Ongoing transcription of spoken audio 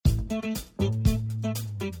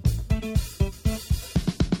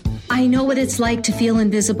I know what it's like to feel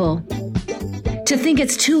invisible, to think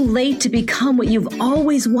it's too late to become what you've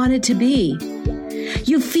always wanted to be.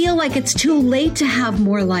 You feel like it's too late to have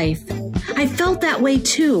more life. I felt that way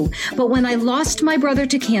too, but when I lost my brother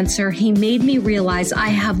to cancer, he made me realize I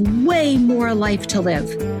have way more life to live.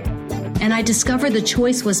 And I discovered the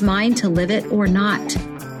choice was mine to live it or not.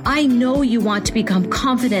 I know you want to become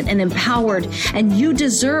confident and empowered, and you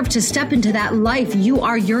deserve to step into that life you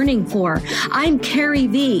are yearning for. I'm Carrie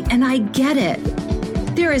V, and I get it.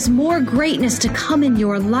 There is more greatness to come in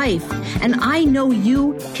your life, and I know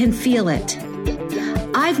you can feel it.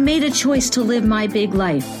 I've made a choice to live my big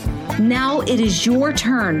life. Now it is your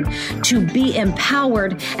turn to be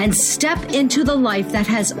empowered and step into the life that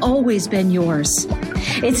has always been yours.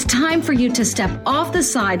 It's time for you to step off the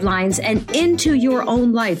sidelines and into your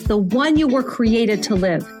own life, the one you were created to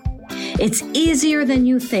live. It's easier than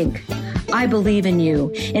you think. I believe in you.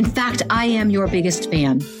 In fact, I am your biggest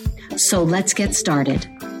fan. So let's get started.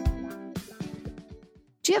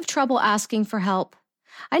 Do you have trouble asking for help?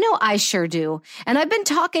 I know I sure do. And I've been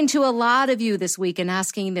talking to a lot of you this week and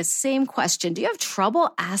asking this same question. Do you have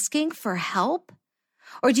trouble asking for help?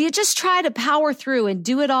 Or do you just try to power through and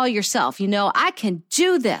do it all yourself? You know, I can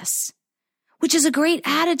do this, which is a great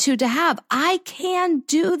attitude to have. I can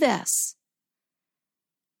do this.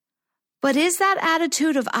 But is that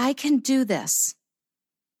attitude of I can do this,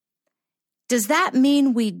 does that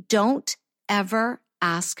mean we don't ever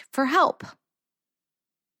ask for help?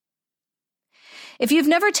 If you've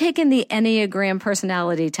never taken the Enneagram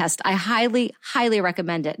personality test, I highly, highly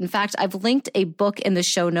recommend it. In fact, I've linked a book in the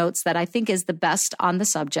show notes that I think is the best on the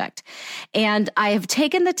subject. And I have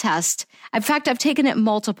taken the test. In fact, I've taken it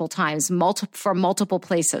multiple times, from multiple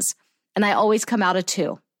places. And I always come out a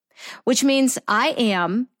 2, which means I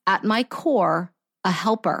am, at my core, a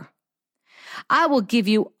helper. I will give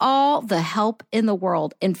you all the help in the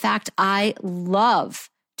world. In fact, I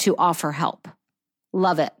love to offer help.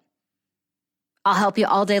 Love it. I'll help you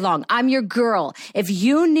all day long. I'm your girl. If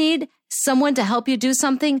you need someone to help you do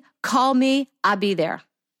something, call me. I'll be there.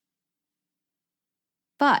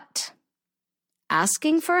 But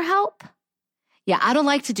asking for help? Yeah, I don't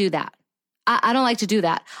like to do that. I don't like to do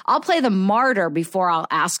that. I'll play the martyr before I'll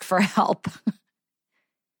ask for help.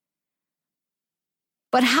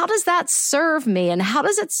 But how does that serve me? And how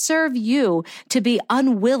does it serve you to be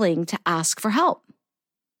unwilling to ask for help?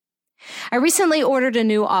 I recently ordered a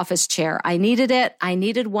new office chair. I needed it. I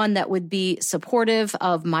needed one that would be supportive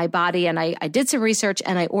of my body. And I did some research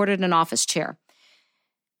and I ordered an office chair.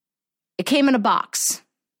 It came in a box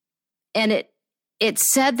and it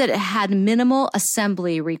said that it had minimal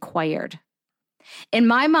assembly required. In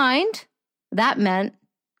my mind, that meant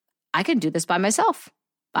I can do this by myself.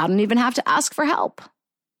 I don't even have to ask for help.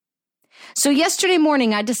 So yesterday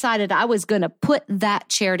morning, I decided I was going to put that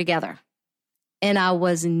chair together. And I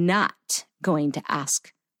was not going to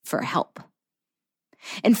ask for help.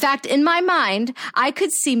 In fact, in my mind, I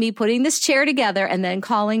could see me putting this chair together and then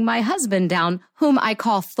calling my husband down, whom I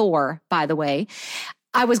call Thor, by the way.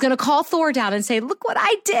 I was going to call Thor down and say, look what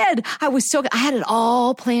I did. I had it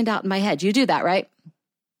all planned out in my head. You do that, right?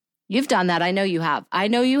 You've done that. I know you have.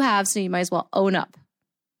 So you might as well own up.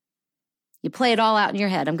 You play it all out in your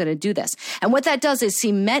head. I'm going to do this. And what that does is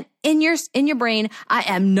cement in your brain, I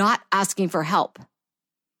am not asking for help.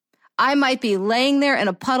 I might be laying there in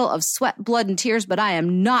a puddle of sweat, blood, and tears, but I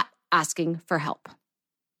am not asking for help.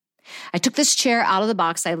 I took this chair out of the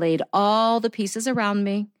box. I laid all the pieces around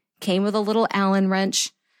me, came with a little Allen wrench.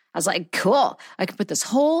 I was like, cool. I can put this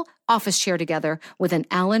whole office chair together with an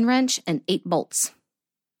Allen wrench and 8 bolts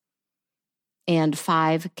and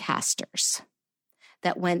 5 casters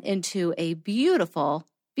that went into a beautiful,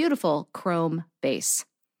 beautiful chrome base.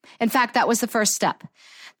 In fact, that was the first step.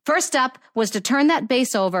 First step was to turn that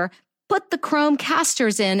base over, put the chrome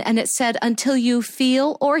casters in, and it said, until you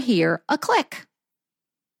feel or hear a click.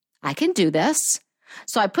 I can do this.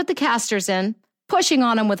 So I put the casters in, pushing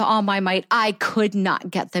on them with all my might. I could not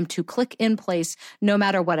get them to click in place no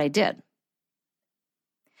matter what I did.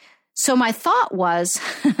 So my thought was,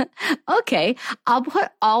 okay, I'll put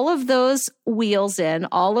all of those wheels in,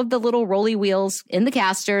 all of the little rolly wheels in the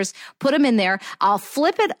casters, put them in there. I'll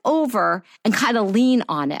flip it over and kind of lean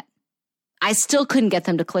on it. I still couldn't get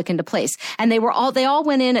them to click into place. And they all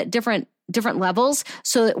went in at different levels.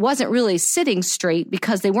 So it wasn't really sitting straight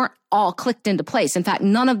because they weren't all clicked into place. In fact,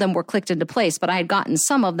 none of them were clicked into place, but I had gotten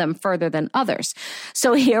some of them further than others.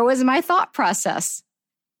 So here was my thought process.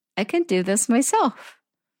 I can do this myself.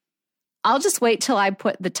 I'll just wait till I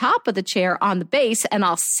put the top of the chair on the base and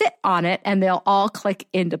I'll sit on it and they'll all click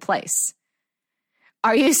into place.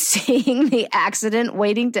 Are you seeing the accident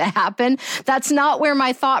waiting to happen? That's not where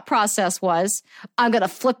my thought process was. I'm going to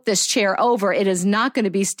flip this chair over. It is not going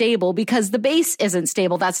to be stable because the base isn't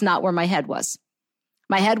stable. That's not where my head was.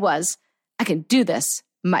 My head was, I can do this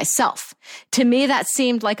myself. To me, that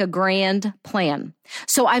seemed like a grand plan.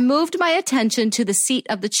 So I moved my attention to the seat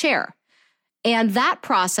of the chair. And that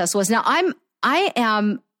process was, now I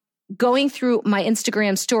am going through my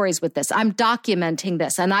Instagram stories with this. I'm documenting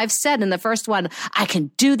this. And I've said in the first one, I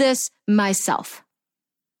can do this myself.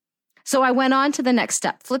 So I went on to the next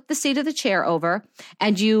step, flip the seat of the chair over,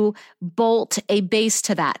 and you bolt a base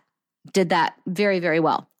to that. Did that very, very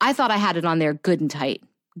well. I thought I had it on there good and tight.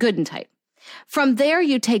 From there,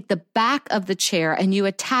 you take the back of the chair and you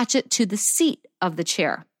attach it to the seat of the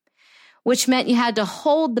chair, which meant you had to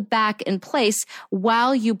hold the back in place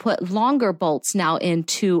while you put longer bolts now in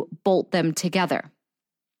to bolt them together.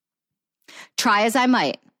 Try as I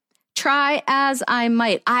might.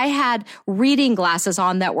 I had reading glasses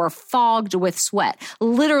on that were fogged with sweat,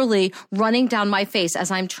 literally running down my face as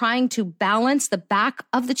I'm trying to balance the back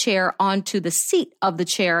of the chair onto the seat of the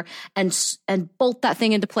chair and bolt that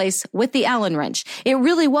thing into place with the Allen wrench. It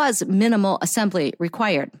really was minimal assembly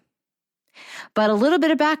required. But a little bit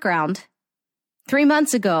of background. 3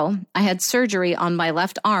 months ago, I had surgery on my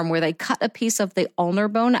left arm where they cut a piece of the ulnar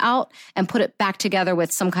bone out and put it back together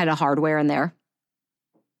with some kind of hardware in there.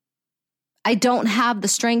 I don't have the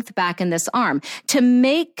strength back in this arm. To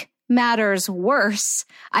make matters worse,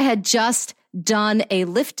 I had just done a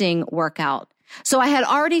lifting workout. So I had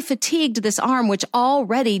already fatigued this arm, which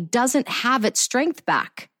already doesn't have its strength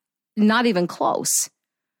back, not even close.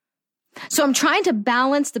 So I'm trying to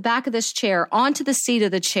balance the back of this chair onto the seat of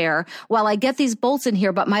the chair while I get these bolts in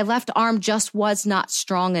here, but my left arm just was not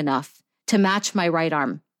strong enough to match my right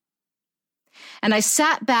arm. And I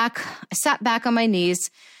sat back on my knees,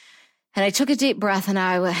 and I took a deep breath, and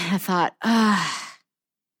I thought, I'm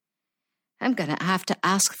going to have to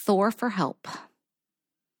ask Thor for help.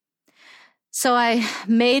 So I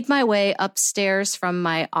made my way upstairs from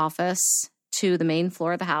my office to the main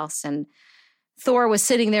floor of the house, and Thor was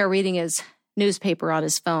sitting there reading his newspaper on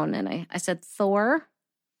his phone. And I said, Thor?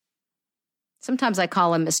 Sometimes I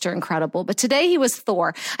call him Mr. Incredible, but today he was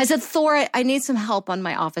Thor. I said, Thor, I need some help on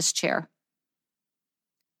my office chair.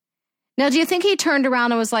 Now, do you think he turned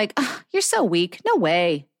around and was like, oh, you're so weak. No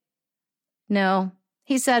way. No.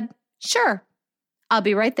 He said, sure, I'll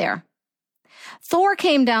be right there. Thor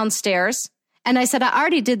came downstairs, and I said, I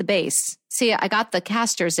already did the base. See, I got the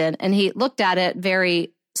casters in, and he looked at it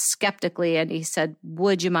very skeptically, and he said,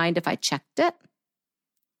 would you mind if I checked it?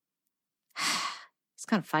 He's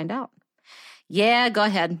going to find out. Yeah, go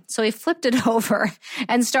ahead. So he flipped it over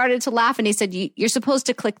and started to laugh. And he said, you're supposed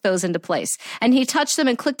to click those into place. And he touched them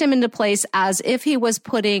and clicked them into place as if he was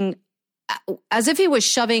shoving,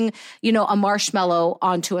 a marshmallow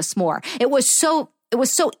onto a s'more. It was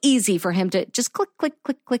so easy for him to just click,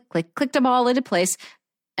 clicked them all into place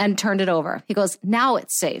and turned it over. He goes, now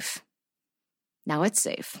it's safe.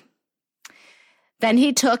 Then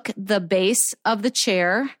he took the base of the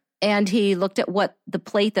chair and he looked at what the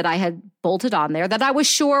plate that I had bolted on there that I was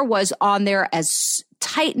sure was on there as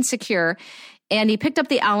tight and secure. And he picked up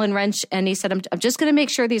the Allen wrench and he said, I'm just going to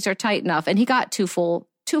make sure these are tight enough. And he got two full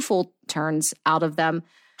turns out of them.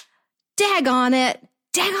 Dag on it.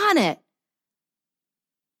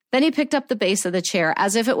 Then he picked up the base of the chair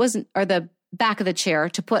as if it wasn't, or the back of the chair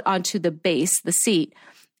to put onto the base, the seat,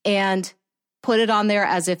 and put it on there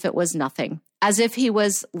as if it was nothing, as if he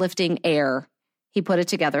was lifting air. He put it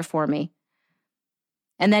together for me.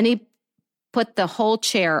 And then he put the whole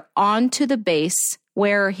chair onto the base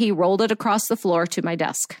where he rolled it across the floor to my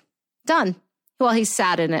desk. Done. Well, he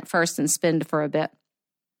sat in it first and spinned for a bit.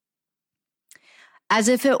 As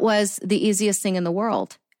if it was the easiest thing in the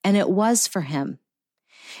world. And it was for him.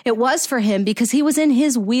 It was for him because he was in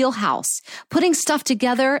his wheelhouse. Putting stuff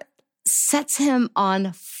together sets him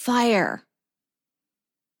on fire.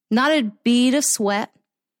 Not a bead of sweat.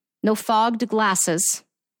 No fogged glasses.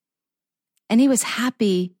 And he was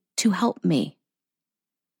happy to help me.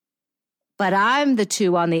 But I'm the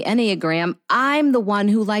 2 on the Enneagram. I'm the one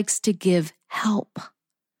who likes to give help.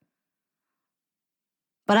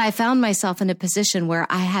 But I found myself in a position where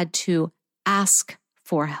I had to ask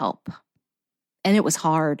for help. And it was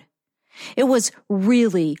hard. It was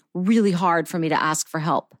really, really hard for me to ask for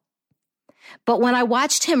help. But when I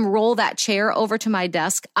watched him roll that chair over to my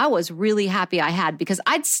desk, I was really happy I had, because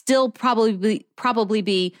I'd still probably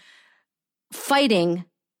be fighting,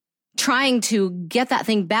 trying to get that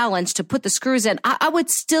thing balanced to put the screws in. I would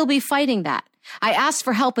still be fighting that. I asked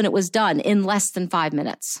for help and it was done in less than 5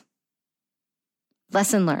 minutes.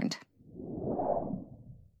 Lesson learned.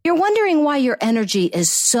 You're wondering why your energy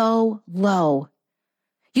is so low.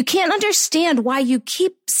 You can't understand why you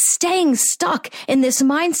keep staying stuck in this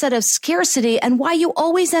mindset of scarcity and why you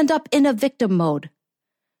always end up in a victim mode.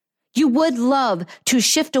 You would love to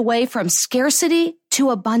shift away from scarcity to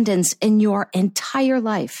abundance in your entire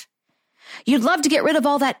life. You'd love to get rid of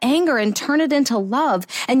all that anger and turn it into love.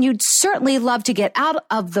 And you'd certainly love to get out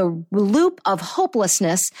of the loop of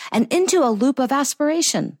hopelessness and into a loop of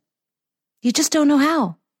aspiration. You just don't know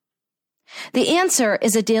how. The answer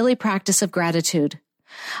is a daily practice of gratitude.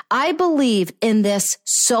 I believe in this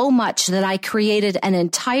so much that I created an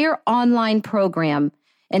entire online program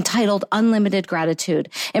entitled Unlimited Gratitude,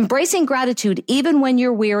 embracing gratitude even when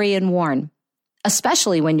you're weary and worn,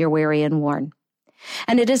 especially when you're weary and worn.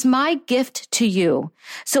 And it is my gift to you.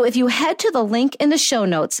 So if you head to the link in the show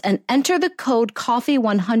notes and enter the code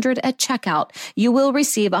COFFEE100 at checkout, you will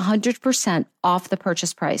receive 100% off the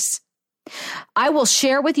purchase price. I will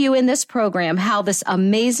share with you in this program how this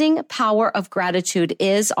amazing power of gratitude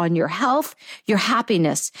is on your health, your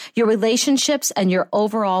happiness, your relationships, and your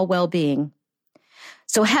overall well-being.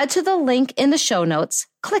 So head to the link in the show notes,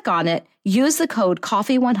 click on it, use the code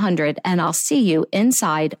COFFEE100, and I'll see you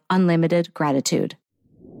inside Unlimited Gratitude.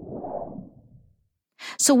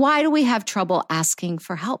 So why do we have trouble asking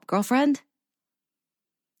for help, girlfriend?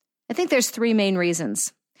 I think there's 3 main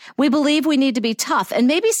reasons. We believe we need to be tough, and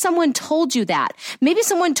maybe someone told you that. Maybe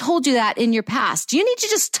someone told you that in your past. You need to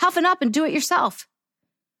just toughen up and do it yourself.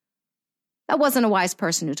 That wasn't a wise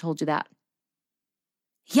person who told you that.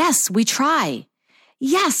 Yes, we try.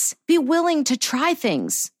 Yes, be willing to try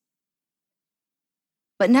things.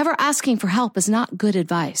 But never asking for help is not good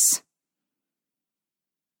advice.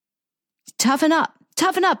 Toughen up.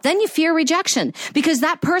 Toughen up. Then you fear rejection because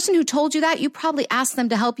that person who told you that, you probably asked them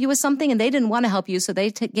to help you with something and they didn't want to help you. So they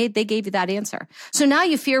gave you that answer. So now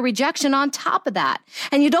you fear rejection on top of that.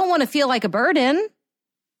 And you don't want to feel like a burden.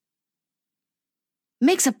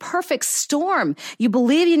 Makes a perfect storm. You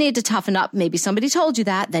believe you need to toughen up. Maybe somebody told you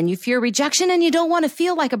that. Then you fear rejection and you don't want to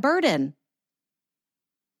feel like a burden.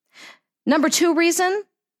 Number 2 reason.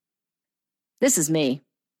 This is me.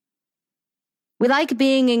 We like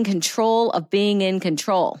being in control of being in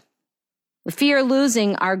control. We fear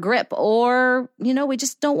losing our grip or, we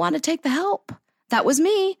just don't want to take the help. That was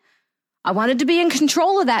me. I wanted to be in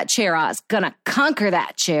control of that chair. I was going to conquer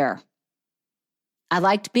that chair. I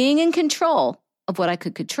liked being in control of what I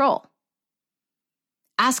could control.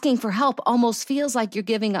 Asking for help almost feels like you're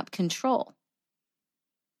giving up control.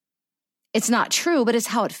 It's not true, but it's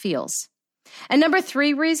how it feels. And number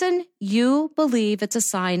 3 reason, you believe it's a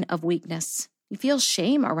sign of weakness. You feel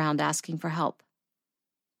shame around asking for help.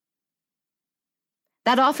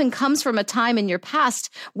 That often comes from a time in your past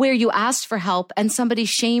where you asked for help and somebody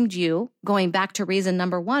shamed you, going back to reason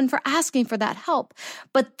number 1, for asking for that help.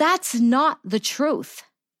 But that's not the truth.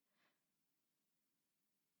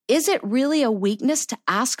 Is it really a weakness to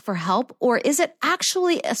ask for help, or is it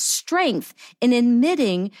actually a strength in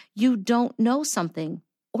admitting you don't know something,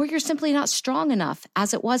 or you're simply not strong enough,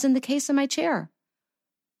 as it was in the case of my chair?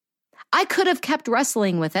 I could have kept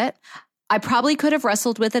wrestling with it. I probably could have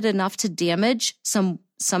wrestled with it enough to damage some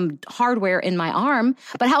hardware in my arm,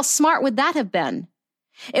 but how smart would that have been?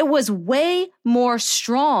 It was way more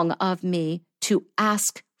strong of me to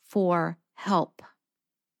ask for help.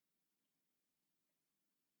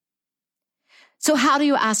 So how do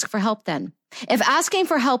you ask for help then? If asking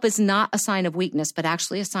for help is not a sign of weakness, but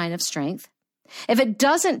actually a sign of strength, if it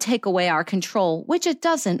doesn't take away our control, which it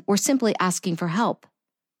doesn't, we're simply asking for help.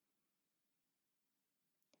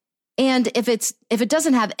 And if it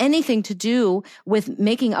doesn't have anything to do with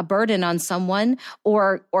making a burden on someone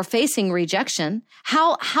or facing rejection,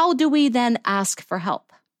 how do we then ask for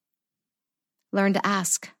help? Learn to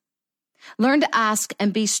ask. Learn to ask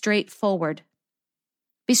and be straightforward.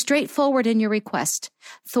 Be straightforward in your request.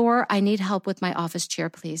 Thor, I need help with my office chair,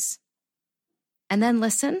 please. And then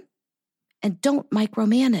listen and don't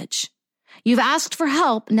micromanage. You've asked for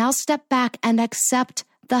help. Now step back and accept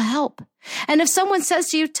the help. And if someone says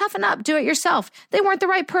to you, toughen up, do it yourself, they weren't the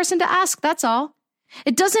right person to ask, that's all.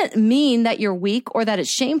 It doesn't mean that you're weak or that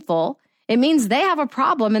it's shameful. It means they have a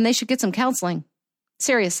problem and they should get some counseling.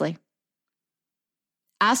 Seriously.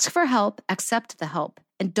 Ask for help, accept the help,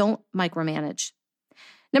 and don't micromanage.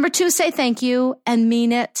 Number 2, say thank you and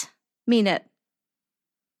mean it. Mean it.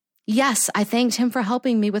 Yes, I thanked him for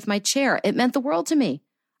helping me with my chair. It meant the world to me.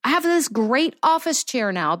 I have this great office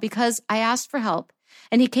chair now because I asked for help.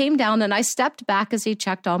 And he came down and I stepped back as he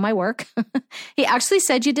checked all my work. He actually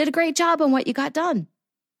said, you did a great job on what you got done.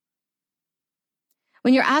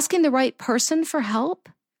 When you're asking the right person for help,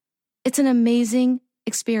 it's an amazing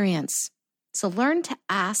experience. So learn to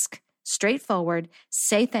ask straightforward,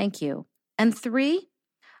 say thank you. And 3,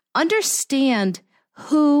 understand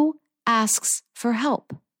who asks for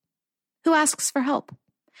help. Who asks for help?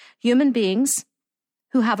 Human beings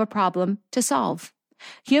who have a problem to solve.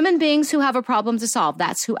 Human beings who have a problem to solve.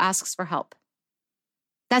 That's who asks for help.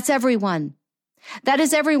 That's everyone. That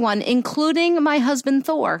is everyone, including my husband,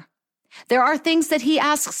 Thor. There are things that he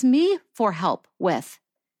asks me for help with.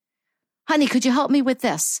 Honey, could you help me with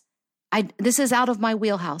this? This is out of my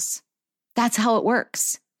wheelhouse. That's how it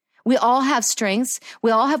works. We all have strengths.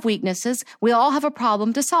 We all have weaknesses. We all have a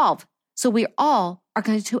problem to solve. So we all are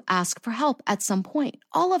going to ask for help at some point.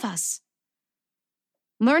 All of us.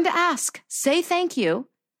 Learn to ask, say thank you,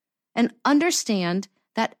 and understand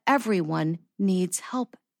that everyone needs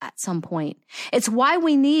help at some point. It's why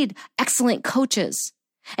we need excellent coaches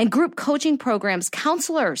and group coaching programs,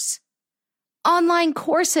 counselors, online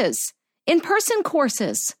courses, in-person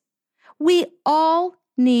courses. We all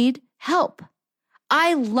need help.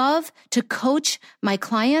 I love to coach my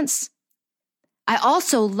clients. I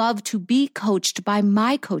also love to be coached by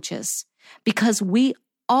my coaches because we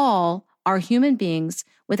all are human beings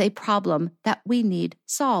with a problem that we need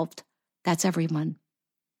solved. That's everyone.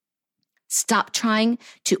 Stop trying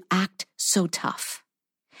to act so tough.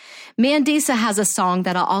 Mandisa has a song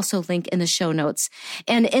that I'll also link in the show notes.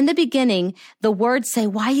 And in the beginning, the words say,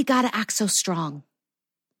 why you gotta act so strong?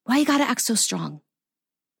 Why you gotta act so strong?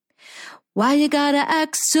 Why you gotta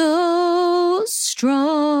act so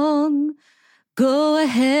strong? Go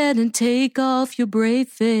ahead and take off your brave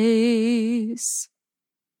face.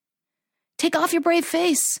 Take off your brave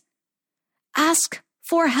face. Ask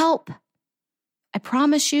for help. I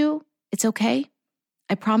promise you it's okay.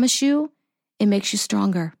 I promise you it makes you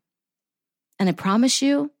stronger. And I promise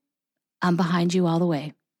you I'm behind you all the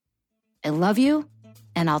way. I love you,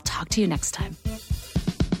 and I'll talk to you next time.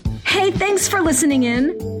 Hey, thanks for listening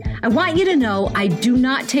in. I want you to know I do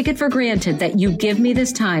not take it for granted that you give me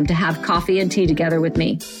this time to have coffee and tea together with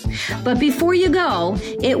me. But before you go,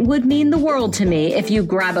 it would mean the world to me if you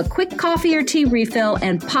grab a quick coffee or tea refill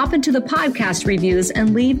and pop into the podcast reviews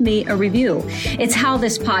and leave me a review. It's how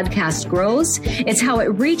this podcast grows. It's how it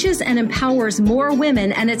reaches and empowers more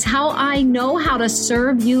women, and it's how I know how to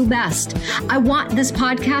serve you best. I want this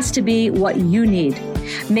podcast to be what you need.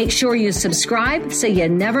 Make sure you subscribe so you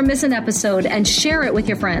never miss an episode, and share it with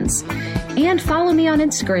your friends. And follow me on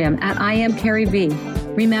Instagram at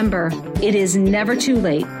IamCarrieV. Remember, it is never too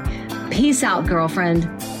late. Peace out, girlfriend.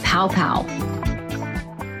 Pow, pow.